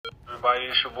everybody?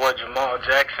 It's your boy Jamal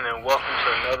Jackson, and welcome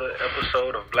to another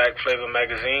episode of Black Flavor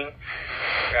Magazine.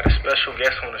 Got a special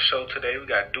guest on the show today. We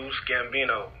got Deuce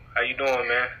Gambino. How you doing,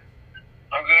 man?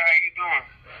 I'm good. How you doing?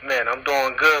 Man, I'm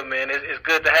doing good, man. It's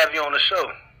good to have you on the show.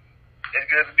 It's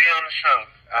good to be on the show.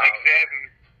 Thanks for having me.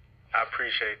 I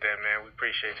appreciate that, man. We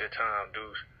appreciate your time,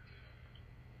 Deuce.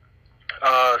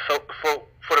 So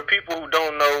for the people who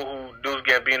don't know who Deuce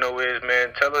Gambino is,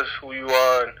 man, tell us who you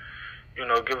are and,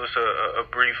 give us a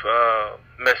brief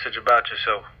message about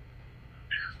yourself.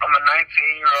 I'm a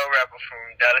 19-year-old rapper from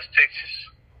Dallas, Texas.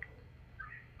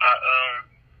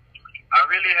 I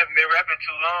really haven't been rapping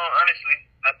too long, honestly.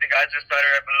 I think I just started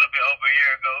rapping a little bit over a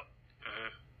year ago.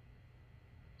 Mm-hmm.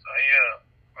 So, yeah,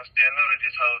 I'm still new to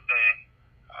this whole thing.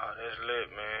 Oh, that's lit,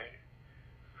 man.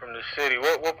 From the city.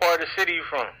 What part of the city you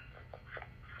from?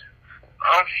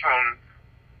 I'm from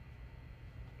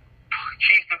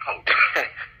Keystone Polk.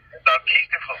 About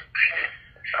Keystone Polk.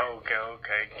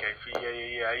 Okay.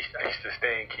 Yeah. I used to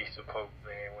stay in Keystone Polk,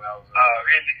 man, when I was.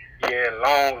 Really? Yeah,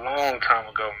 long time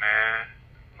ago, man.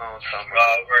 Long time ago.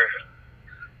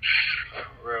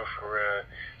 For real.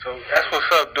 So that's what's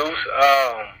up, Deuce.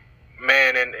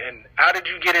 Man, and how did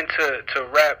you get into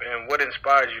rap, and what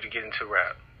inspired you to get into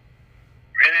rap?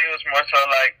 Really, it was more so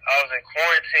like I was in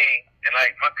quarantine, and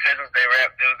like my cousins, they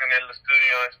rap. They was in their little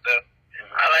studio and stuff.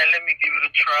 Mm-hmm. I like, let me give it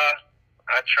a try.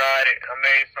 I tried it. I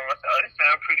made some. I said, oh, this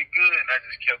sounds pretty good, and I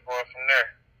just kept going from there.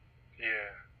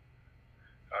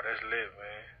 Yeah. Oh, that's lit,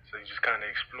 man. So you just kind of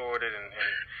explored it and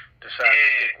decided to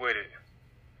stick with it.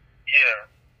 Yeah.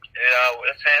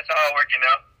 It's all working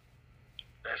out.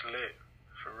 That's lit.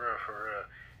 For real.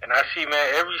 And I see, man,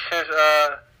 ever since,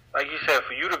 like you said,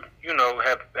 for you to,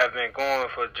 have been going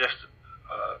for just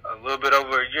a little bit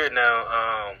over a year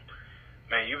now,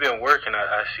 man, you've been working,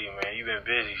 I see, man. You've been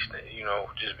busy,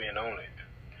 just being on it.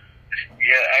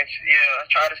 Yeah, actually, I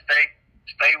try to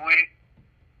stay with it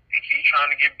and keep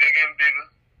trying to get bigger and bigger.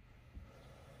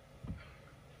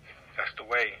 That's the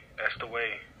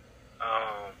way.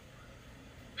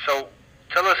 So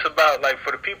tell us about, like,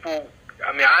 for the people,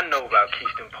 I know about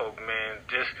Keystone Polk, man.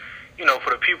 Just,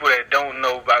 for the people that don't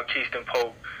know about Keystone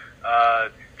Polk,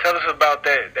 tell us about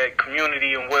that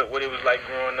community and what it was like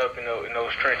growing up in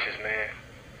those trenches, man.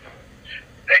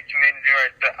 That community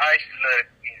right there, I used to love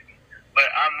the community. But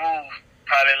I moved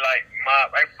probably right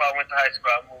before I went to high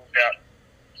school, I moved out.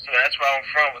 So that's where I'm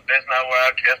from, but that's not where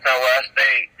I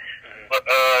stayed. Mm-hmm. But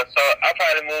so I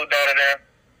probably moved out of there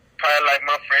probably like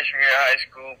my freshman year of high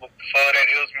school. But before that,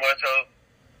 it was more so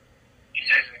you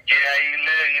just get how you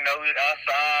live, we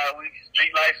outside, we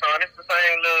street lights on. It's the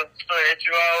same little story that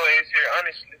you always hear,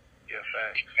 honestly. Yeah,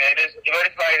 facts. Man, it's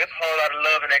like there's a whole lot of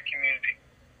love in that community,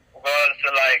 regardless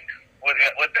of like what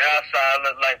the outside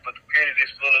look like, but the community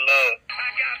is full of love.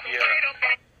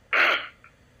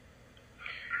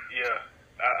 Yeah,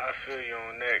 I feel you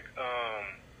on that.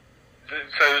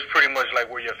 So it's pretty much like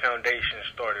where your foundation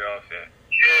started off at.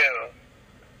 Yeah,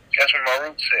 that's where my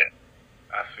roots at.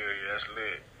 I feel you. That's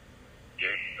lit.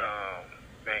 Yeah,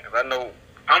 man, because I know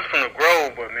I'm from the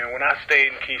Grove, but man, when I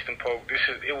stayed in Keystone Polk,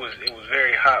 it was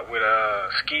very hot with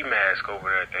ski mask over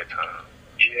there at that time.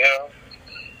 Yeah.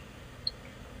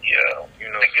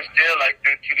 I think it's still like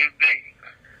that to this day.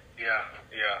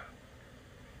 Yeah.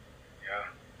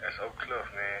 That's Oak Cliff,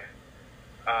 man.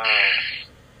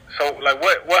 So, like,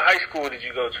 what high school did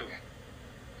you go to?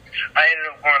 I ended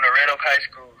up going to Red Oak High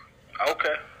School.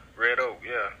 Okay, Red Oak,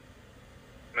 yeah.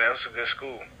 Man, that was a good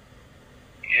school.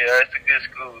 Yeah, it's a good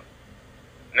school.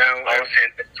 Now, I would say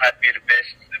that might be the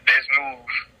best move.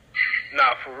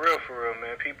 Nah, for real,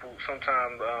 man. People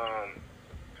sometimes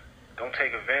don't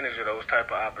take advantage of those type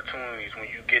of opportunities when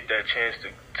you get that chance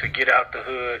to get out the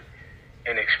hood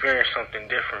and experience something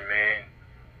different, man.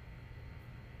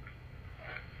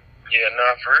 Yeah,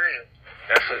 nah, for real.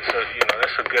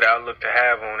 That's a good outlook to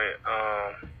have on it.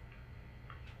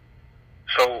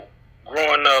 So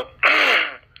growing up,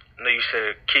 I know you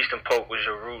said Keystone Polk was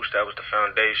your roots, that was the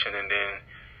foundation, and then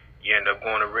you ended up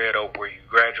going to Red Oak where you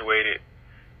graduated.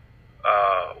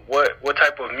 What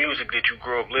type of music did you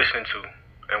grow up listening to,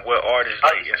 and what artists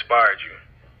inspired you?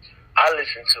 I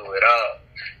listen to it all.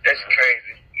 That's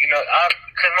crazy.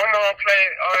 Because my mom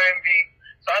played R&B,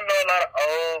 so I know a lot of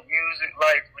old music,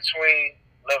 like between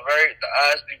Levert, the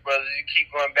Isley Brothers. You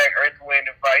keep going back, Earth, Wind,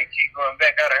 and Fire. You keep going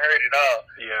back. I done heard it all.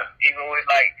 Yeah. Even with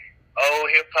like old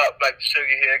hip hop, like the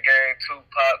Sugar Hill Gang,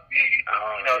 Tupac, Biggie,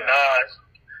 Nas.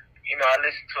 I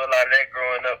listened to a lot of that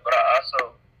growing up, but I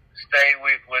also stay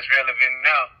with what's relevant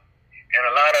now. And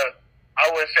a lot of, I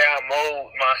wouldn't say I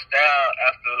mold my style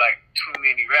after like too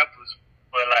many rappers,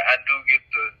 but like I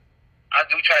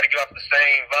do try to get off the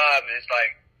same vibe. It's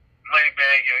like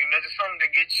Moneybagg Yo, is something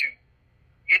to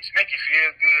make you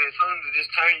feel good, something to just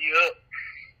turn you up.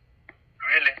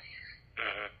 Really.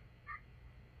 Mm-hmm.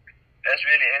 That's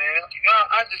really, and then,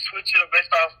 I just switch it up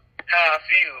based off how I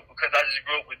feel because I just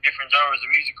grew up with different genres of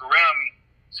music around me,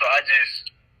 so I just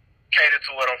cater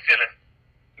to what I'm feeling.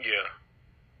 Yeah.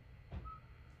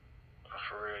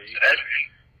 For real. So that's really.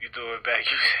 You threw it back.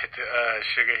 You said the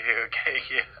Sugar Hill Gang,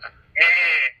 yeah.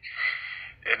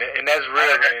 Yeah. And that's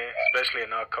real, man. Especially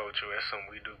in our culture, that's something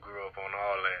we do grow up on.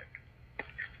 All that.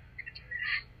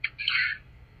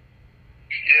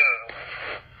 Yeah.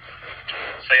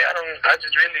 So yeah,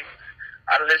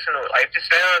 I listen to it. Like if it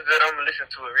sounds good, I'm gonna listen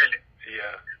to it really.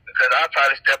 Yeah. Because I'll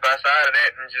probably step outside of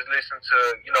that and just listen to,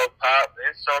 pop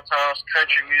and sometimes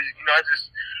country music.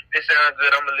 It sounds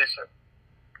good, I'm gonna listen.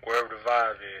 Wherever the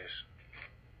vibe is.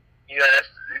 Yeah,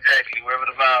 that's exactly wherever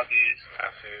the vibe is.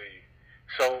 I feel you.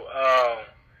 So,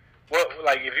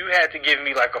 if you had to give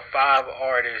me like a 5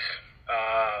 artists,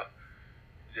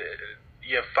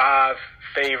 your 5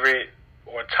 favorite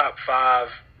or top 5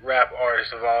 rap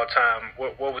artists of all time,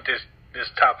 what would this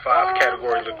top 5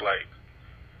 category look like?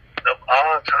 Of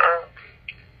all time?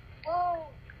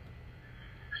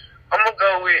 I'm gonna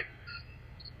go with.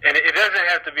 And it doesn't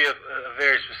have to be a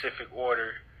very specific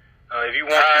order. If you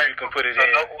want to, you can put it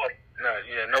in. No order.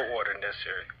 No order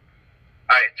necessary.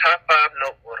 Alright, top 5,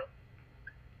 no order.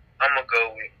 I'm gonna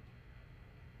go with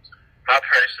my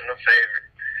personal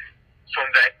favorite from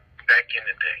back in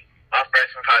the day. My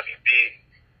first one probably Big.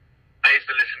 I used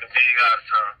to listen to Big all the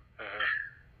time. Mm-hmm.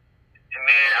 And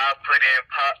then I'll put in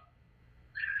Pop.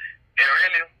 And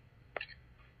really,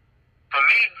 for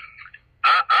me,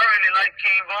 I really like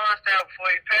King Von style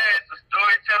before he passed. The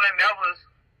storytelling,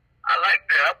 I like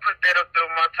that. I put that up there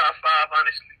with my top 5,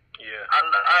 honestly. Yeah. I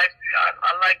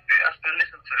like that. I still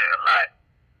listen to that a lot.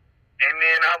 And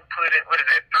then I'll put in, what is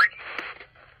that,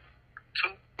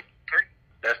 3? 2? 3?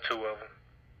 That's 2 of them.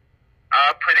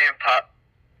 I'll put in Pop.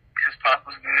 Because Pop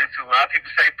was good too. A lot of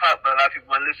people say Pop, but a lot of people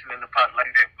weren't listening to Pop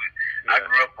like that. But I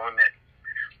grew up on that.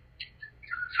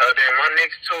 So then my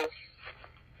next 2,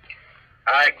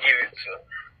 I give it to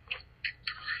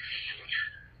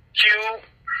Cube.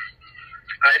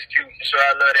 Ice Cube. So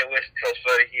I love that West Coast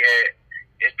flavor he had.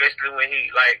 Especially when he,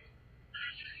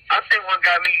 I think what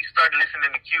got me started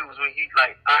listening to Cube was when he,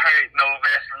 I heard No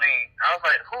Vaseline. I was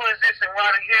like, who is this and why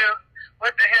the hell?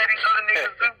 What the hell these other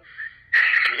niggas do?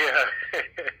 Yeah.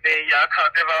 Then y'all caught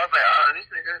them. I was like, oh, this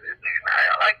nigga,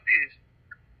 I like this.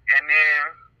 And then,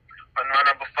 for my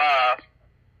number 5,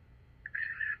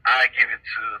 I give it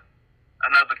to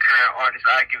another current artist.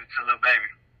 I give it to Lil Baby.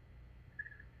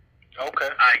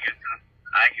 Okay. I give it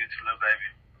to Lil Baby.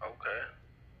 Okay.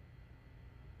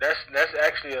 That's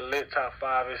actually a lit top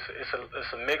 5.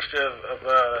 It's a mixture of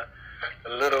a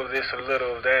little of this, a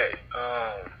little of that.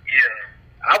 Yeah.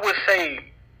 I would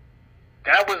say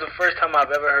that was the first time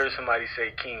I've ever heard somebody say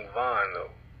King Von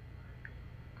though.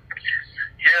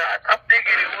 Yeah, I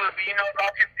figured it would be. A lot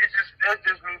of people, it's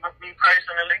just me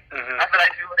personally. Mm-hmm. I feel like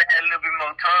if you would have had a little bit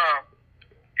more time,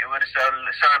 it would have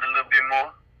sounded a little bit more.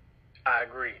 I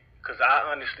agree. Because I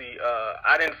honestly,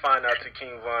 I didn't find out to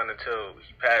King Von until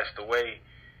he passed away.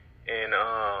 And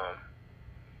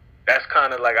that's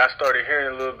kind of like I started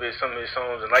hearing a little bit some of his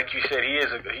songs, and like you said, he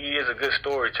is a good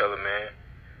storyteller, man.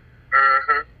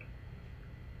 Mm-hmm.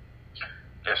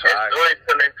 And so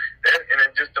storytelling, and then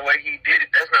just the way he did it,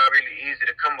 that's not really easy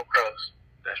to come across.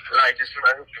 That's true. Like just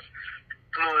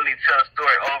fluently tell a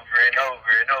story over and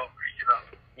over and over,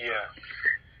 Yeah.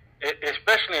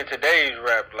 Especially in today's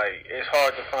rap, it's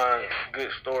hard to find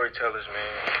good storytellers,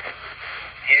 man.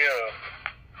 Yeah.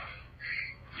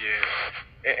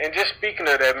 Yeah. And just speaking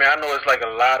of that, man, I know it's a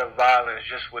lot of violence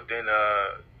just within,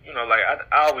 I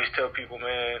always tell people,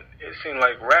 man, it seems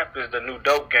like rap is the new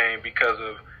dope game because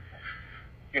of,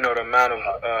 the amount of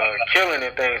killing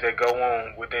and things that go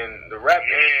on within the rap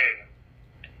industry.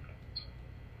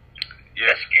 Yeah.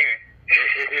 That's scary.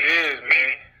 It is,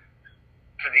 man.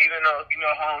 Because even though,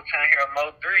 hometown here at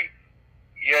Mo 3,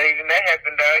 even that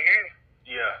happened down here.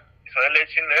 Yeah. So they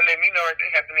let me know that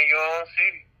it happened in your own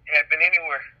city. It happened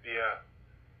anywhere. Yeah.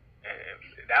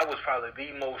 And that was probably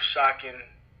the most shocking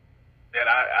that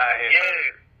I had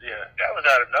heard. Yeah. That was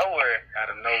out of nowhere. Out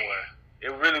of nowhere. It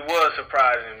really was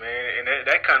surprising, man. And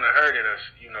that kind of hurted us,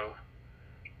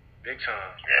 big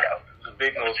time. Yeah. It was a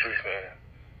big Mo 3 fan.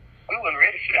 We weren't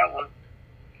ready for that one.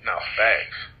 No,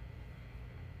 facts.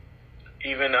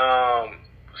 Even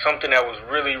something that was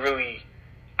really, really,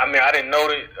 I didn't know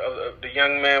the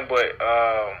young man, but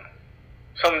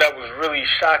something that was really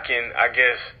shocking, I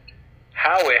guess,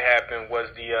 how it happened was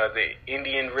the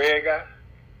Indian Red guy.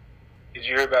 Did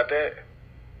you hear about that?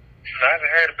 I haven't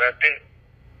heard about that.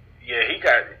 Yeah, he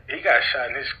got shot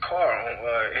in his car on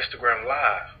Instagram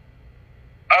Live.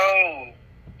 Oh,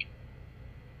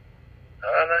 I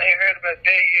ain't heard about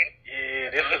that yet. Yeah,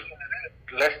 this was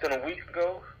less than a week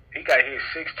ago. He got hit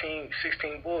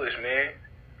 16 bullets, man,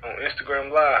 on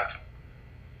Instagram Live.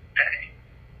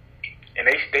 And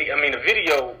I mean, the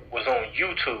video was on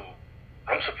YouTube.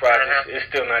 I'm surprised it's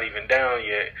still not even down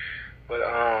yet. But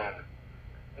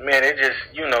man, it just,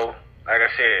 like I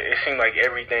said, it seemed like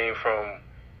everything from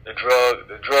the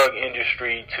drug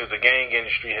industry to the gang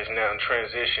industry has now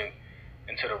transitioned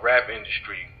into the rap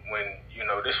industry. When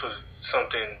this was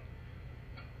something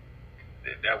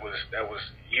that was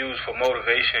used for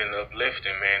motivation and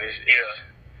uplifting, man.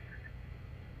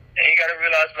 And you gotta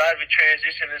realize a lot of the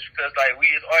transition is because like we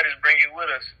as artists bring it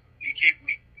with us. We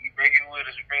bring it with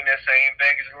us. We bring that same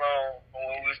baggage along from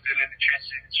when we were still in the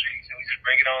trenches in the streets, and we just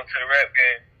bring it on to the rap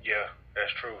game. Yeah,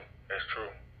 that's true. That's true.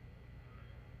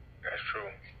 That's true.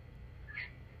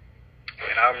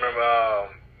 And I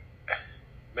remember,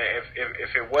 man,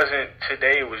 if it wasn't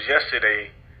today, it was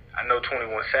yesterday. I know 21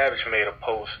 Savage made a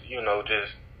post,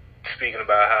 just speaking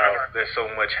about how there's so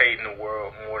much hate in the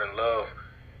world more than love.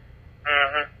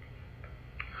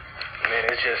 Man,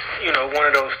 it's just, one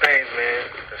of those things, man,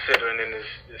 considering in this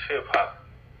hip-hop.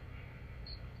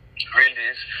 It really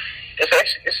is. It's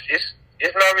actually,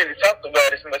 it's not really talked about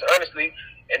as much, honestly.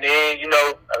 And then, a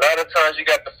lot of times you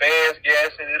got the fans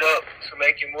gassing it up to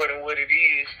make it more than what it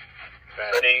is.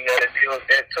 Right. So then you got to deal with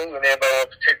that, too, and everybody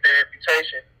want to protect their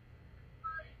reputation.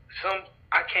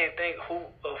 I can't think who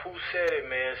said it,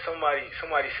 man.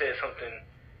 Somebody said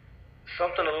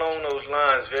something along those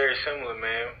lines, very similar,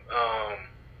 man.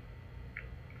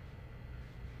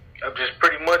 I'm just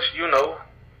pretty much,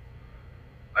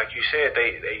 like you said,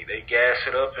 they gas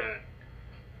it up, and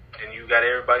then you got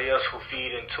everybody else who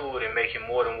feed into it and make it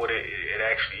more than what it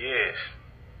actually is.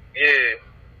 Yeah.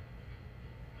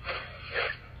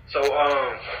 So,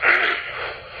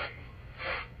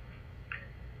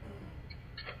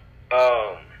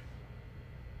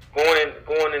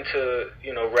 going into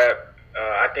rap,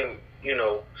 I think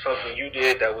something you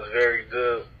did that was very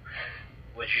good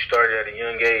was you started at a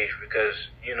young age, because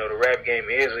the rap game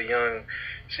is a young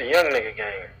nigga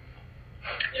game.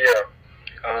 Yeah.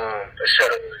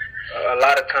 A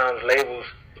lot of times labels,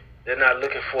 they're not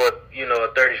looking for a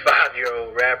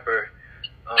 35-year-old rapper.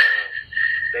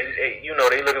 They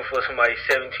looking for somebody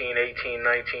 17, 18,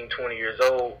 19, 20 years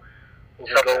old who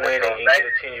can go in and get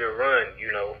a 10-year run.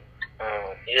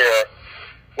 Yeah.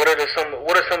 What are some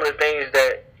of the things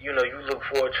that you look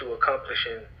forward to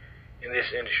accomplishing in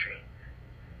this industry?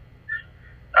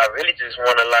 I really just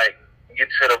want to get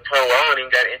to the point where I don't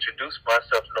even got to introduce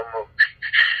myself no more.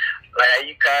 Like how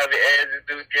you call me as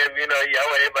Deuce Gambino, I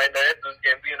want everybody to know that's Deuce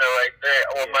Gambino right there.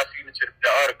 I want my signature to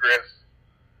the autographs.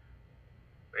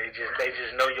 They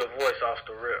just know your voice off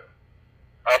the rip.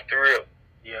 Off the rip.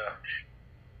 Yeah.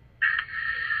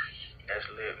 That's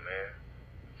lit, man.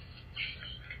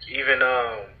 Even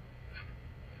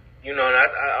and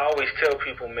I always tell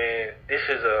people, man, this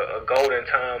is a golden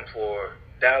time for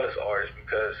Dallas artists,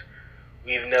 because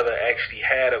we've never actually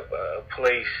had a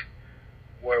place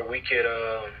where we could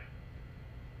have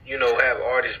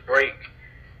artists break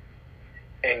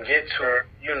and get to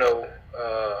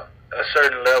a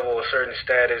certain level, a certain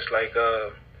status, like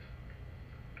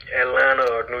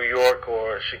Atlanta or New York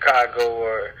or Chicago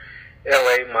or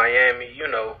LA, Miami.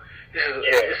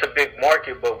 It's a big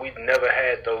market, but we've never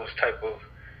had those type of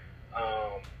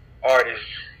artists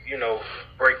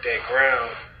break that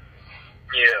ground.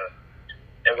 Yeah,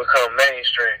 and become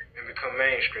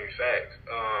mainstream. Facts.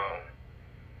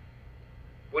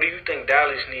 What do you think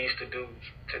Dallas needs to do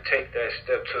to take that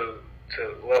step to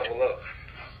level up?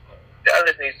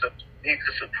 Dallas needs to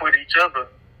support each other.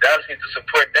 Dallas needs to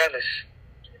support Dallas,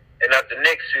 and not the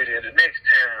next city or the next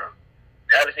town.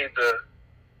 Dallas needs to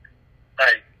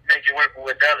make it work with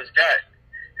what Dallas got,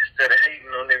 instead of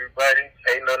hating on everybody,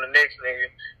 hating on the next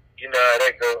nigga. You know how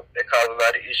that go. That cause a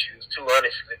lot of issues too,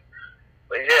 honestly.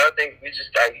 But yeah, I think we just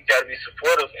you gotta be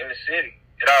supportive in the city.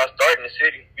 It all starts in the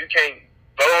city. You can't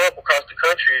blow up across the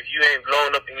country if you ain't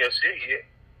blowing up in your city yet.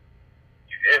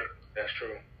 You get me? That's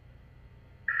true.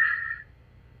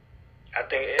 I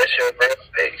think that's your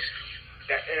birthplace.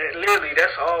 Literally,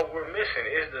 that's all we're missing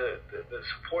is the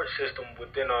support system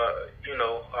within our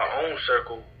our own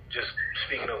circle. Just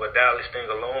speaking of a Dallas thing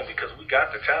alone, because we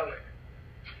got the talent.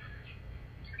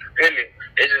 Really,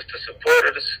 it's just the support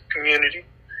of this community,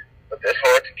 but that's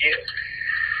hard to get.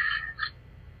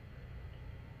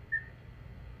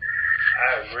 I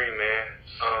agree, man.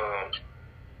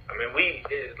 I mean,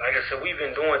 like I said, we've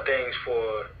been doing things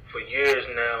for years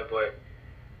now, but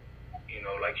You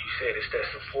know, like you said, it's that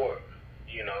support.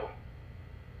 You know,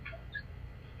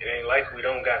 it ain't like we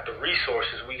don't got the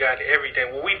resources. We got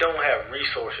everything. Well, we don't have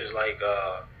resources like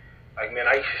man,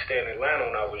 I used to stay in Atlanta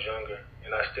when I was younger,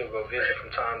 and I still go visit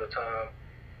from time to time.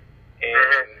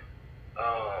 And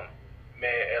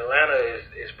man, Atlanta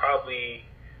is probably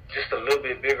just a little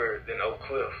bit bigger than Oak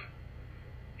Cliff.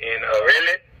 And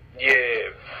really?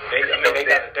 Yeah, they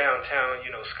got a downtown,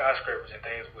 you know, skyscrapers and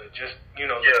things, but just, you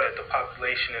know, looking at the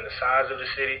population and the size of the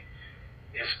city,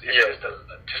 it's just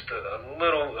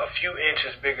a few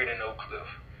inches bigger than Oak Cliff.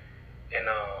 And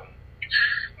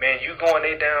man, you go in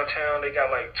they downtown, they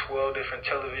got like 12 different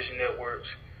television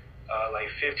networks, like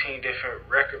 15 different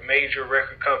major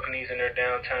record companies in their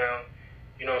downtown.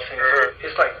 You know what I'm saying?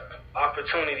 It's like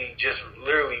opportunity just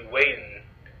literally waiting,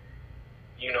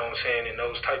 you know what I'm saying, in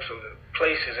those types of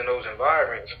places, in those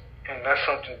environments. And that's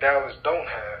something Dallas don't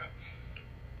have.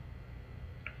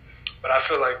 But I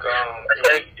feel like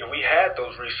if we had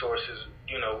those resources,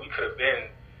 you know, we could have been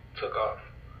took off.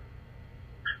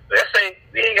 Let's say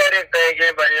we ain't got everything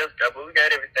everybody else got, but we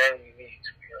got everything we need,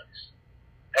 to be honest.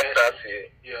 That's how I see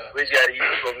it. Yeah. We just got to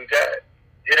use what we got.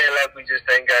 It ain't like we just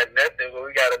ain't got nothing, but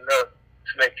we got enough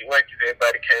to make it work if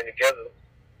everybody came together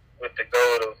with the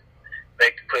goal of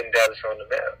putting Dallas on the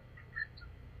map.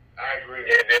 I agree.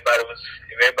 Yeah, if everybody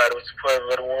was supporting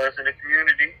little ones in the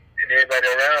community and everybody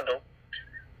around them,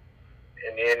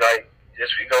 and then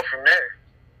just we go from there.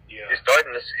 Yeah. It's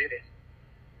starting the city.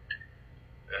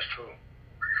 That's true.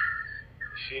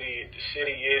 The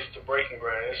city is the breaking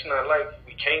ground. It's not like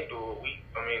we can't do it.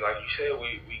 I mean, like you said,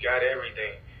 we got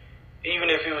everything. Even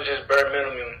if it was just bare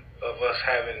minimum of us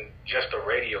having just a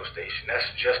radio station, that's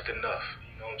just enough.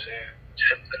 You know what I'm saying?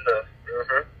 Just enough.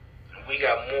 We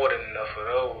got more than enough of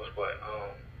those, but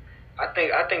I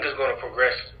think it's going to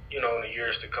progress. You know, in the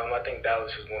years to come, I think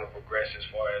Dallas is going to progress as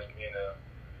far as being a.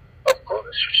 Of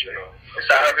course, you know,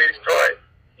 it's already started.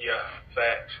 Yeah,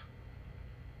 facts.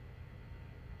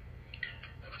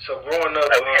 So growing up,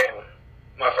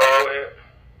 my friend, go ahead.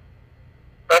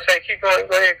 I say keep going.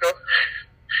 Go ahead, go.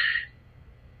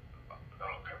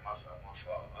 Okay, my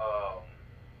fault.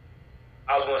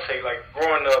 I was gonna say, like,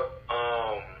 growing up,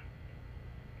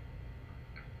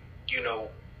 you know,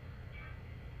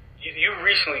 you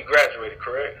recently graduated,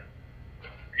 correct?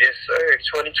 Yes, sir.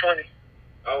 2020.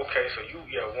 Okay, so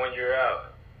 1 year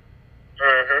out.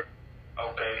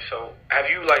 Okay, so have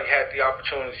you had the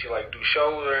opportunity to do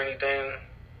shows or anything?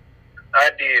 I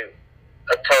did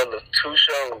a total of 2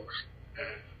 shows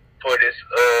for this.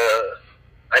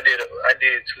 I did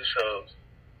 2 shows.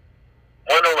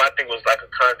 One of them I think was like a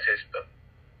contest though,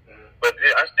 but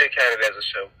I still count it as a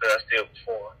show because I still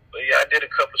perform. But yeah, I did a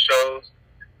couple shows.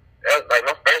 That was like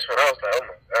my first one. I was like, oh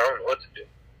my God, I don't know what to do.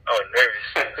 I was nervous.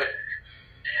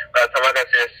 By the time I got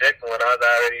to the second one, it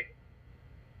already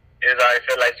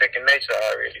felt like second nature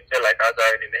already. It felt like I was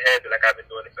already in the habit, like I've been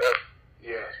doing it forever.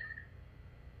 Yeah.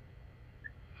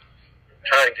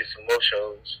 Trying to get some more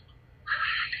shows.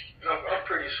 I'm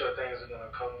pretty sure things are going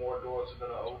to come. More doors are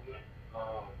going to open.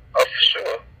 Oh, for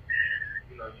sure.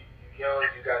 You know, you're young,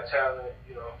 you got talent,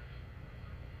 you know.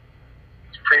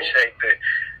 Appreciate that.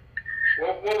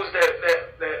 What was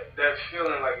that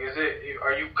feeling like?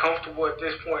 Are you comfortable at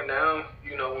this point now,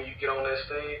 you know, when you get on that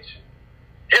stage?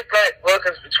 It's like, well,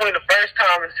 because between the first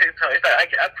time and the second time, it's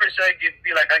like I'm pretty sure I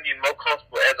feel like I get more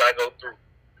comfortable as I go through.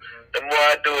 The more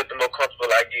I do it, the more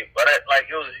comfortable I get. But it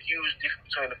was a huge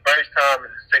difference between the first time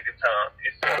and the second time.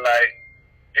 It felt like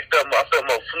I felt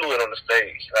more fluid on the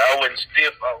stage. Like, I wasn't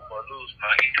stiff. I wasn't loose.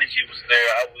 My energy was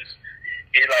there.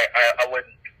 I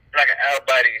wasn't like an out of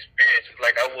body experience. It's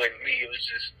like I wasn't me. It was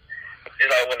just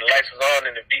when the lights was on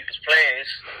and the beat was playing,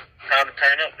 it's time to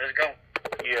turn up. Let's go.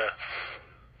 Yeah,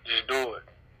 just do it.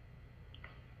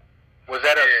 Was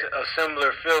that a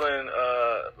similar feeling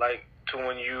to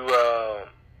when you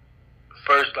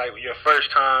your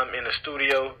first time in the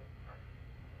studio?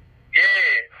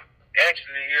 Yeah,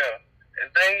 actually, yeah. The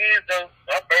thing is, though,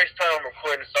 my first time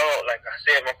recording a song, like I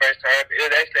said, my first time, it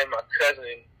was actually in my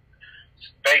cousin's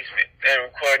basement. They were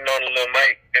recording on a little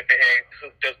mic that they had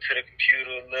hooked up to the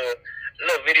computer, a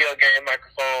little video game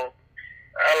microphone.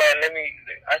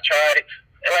 I tried it,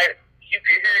 and you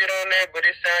could hear it on there, but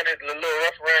it sounded a little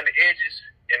rough around the edges.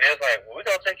 And they was like, well, we're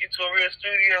going to take you to a real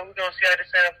studio. We're going to see how this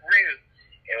sounds for real.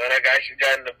 And when I actually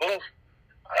got in the booth,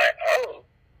 I'm like, oh,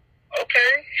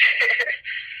 okay.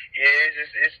 Yeah,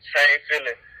 it's the same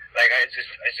feeling. Like, I'm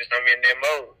in that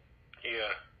mode.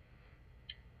 Yeah.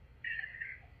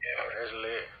 Yeah, that's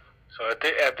lit. So at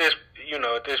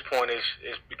this point,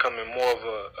 it's becoming more of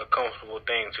a comfortable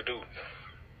thing to do.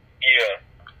 Yeah.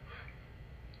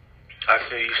 I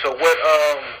feel you. So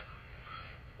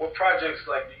what projects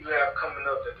like do you have coming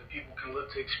up that the people can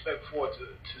look to expect forward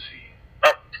to see?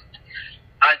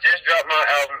 I just dropped my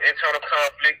album, Internal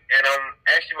Conflict, and I'm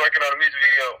actually working on a music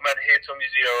video. I'm about to head to a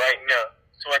music video right now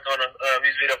to work on a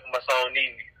music video for my song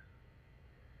Need Me.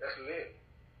 That's lit.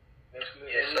 That's lit.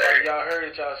 Yes, Everybody, y'all heard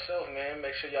it yourself, man.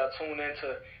 Make sure y'all tune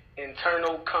into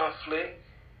Internal Conflict,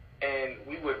 and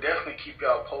we will definitely keep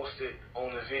y'all posted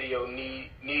on the video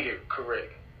Needed,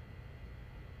 correct?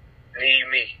 Need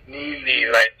me. Need me.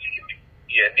 Like,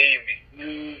 yeah, need me.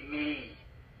 Need me.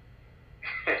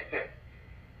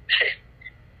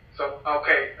 So,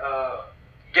 okay,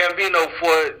 Gambino,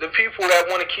 for the people that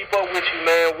want to keep up with you,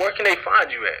 man, where can they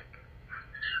find you at?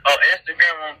 On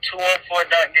Instagram, on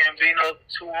 214.Gambino,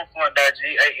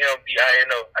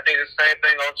 214.Gambino. I think it's the same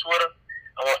thing on Twitter.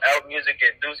 I'm on Apple Music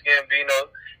at Deuce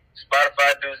Gambino,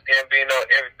 Spotify Deuce Gambino,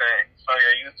 everything. It's on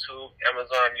your YouTube,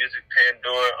 Amazon Music,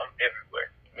 Pandora. I'm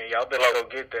everywhere. Man, y'all better go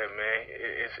get that, man.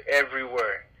 It's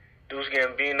everywhere. Deuce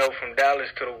Gambino from Dallas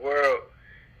to the world.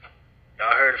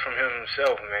 Y'all heard it from him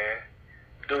himself, man.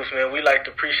 Deuce, man, we like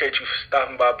to appreciate you for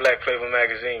stopping by Black Flavor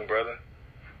Magazine, brother.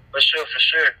 For sure, for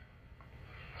sure.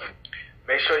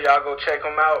 Make sure y'all go check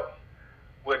him out.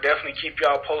 We'll definitely keep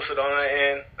y'all posted on our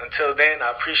end. Until then,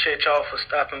 I appreciate y'all for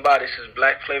stopping by. This is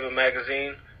Black Flavor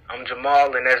Magazine. I'm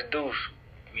Jamal, and that's Deuce.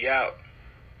 We out.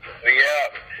 We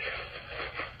out.